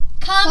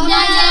Come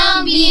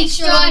down, be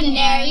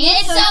extraordinary.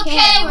 It's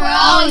okay, we're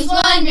always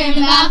wondering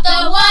about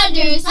the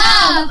wonders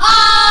of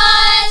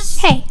Oz.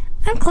 Hey,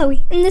 I'm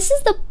Chloe, and this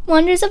is the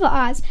Wonders of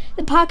Oz,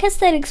 the podcast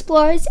that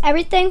explores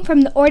everything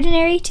from the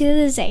ordinary to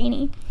the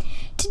zany.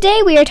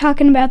 Today we are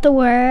talking about the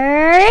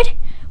word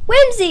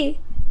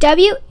whimsy.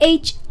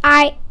 W-H-I-M-S-Y.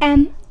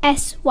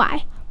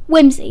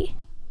 Whimsy.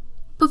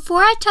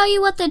 Before I tell you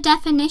what the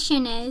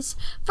definition is,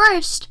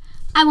 first,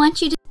 I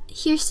want you to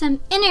hear some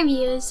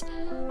interviews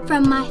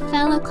from my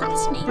fellow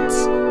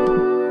classmates.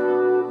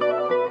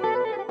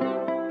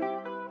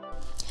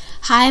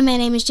 Hi, my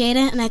name is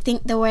Jada, and I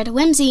think the word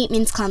whimsy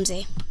means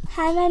clumsy.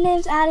 Hi, my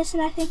name's Addison.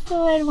 I think the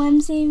word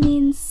whimsy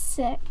means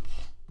sick.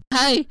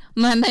 Hi,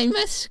 my name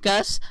is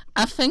Gus.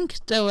 I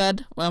think the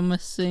word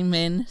whimsy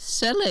means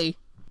silly.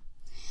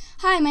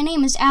 Hi, my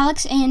name is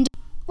Alex, and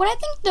what I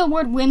think the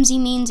word whimsy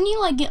means when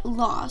you get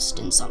lost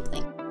in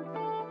something.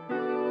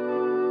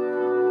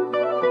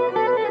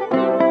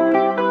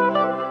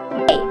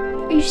 Hey,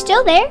 are you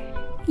still there?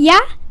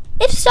 Yeah?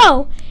 If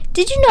so,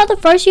 did you know the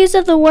first use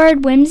of the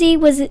word whimsy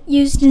was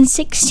used in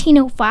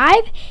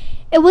 1605?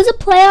 It was a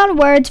play on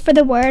words for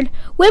the word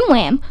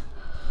whim-wham,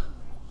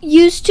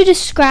 used to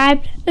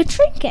describe a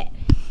trinket.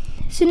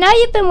 So now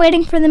you've been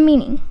waiting for the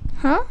meaning,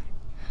 huh?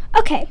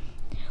 Okay.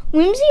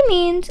 Whimsy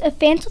means a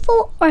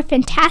fanciful or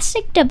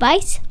fantastic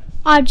device,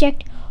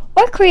 object,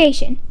 or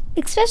creation,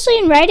 especially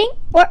in writing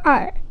or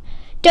art.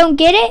 Don't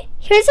get it?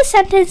 Here's a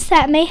sentence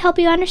that may help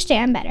you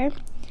understand better.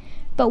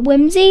 But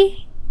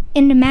whimsy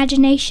and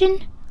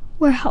imagination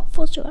were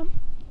helpful to him.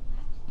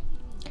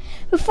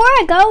 Before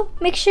I go,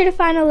 make sure to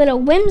find a little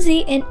whimsy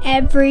in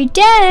every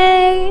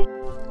day.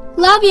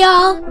 Love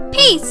y'all.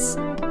 Peace.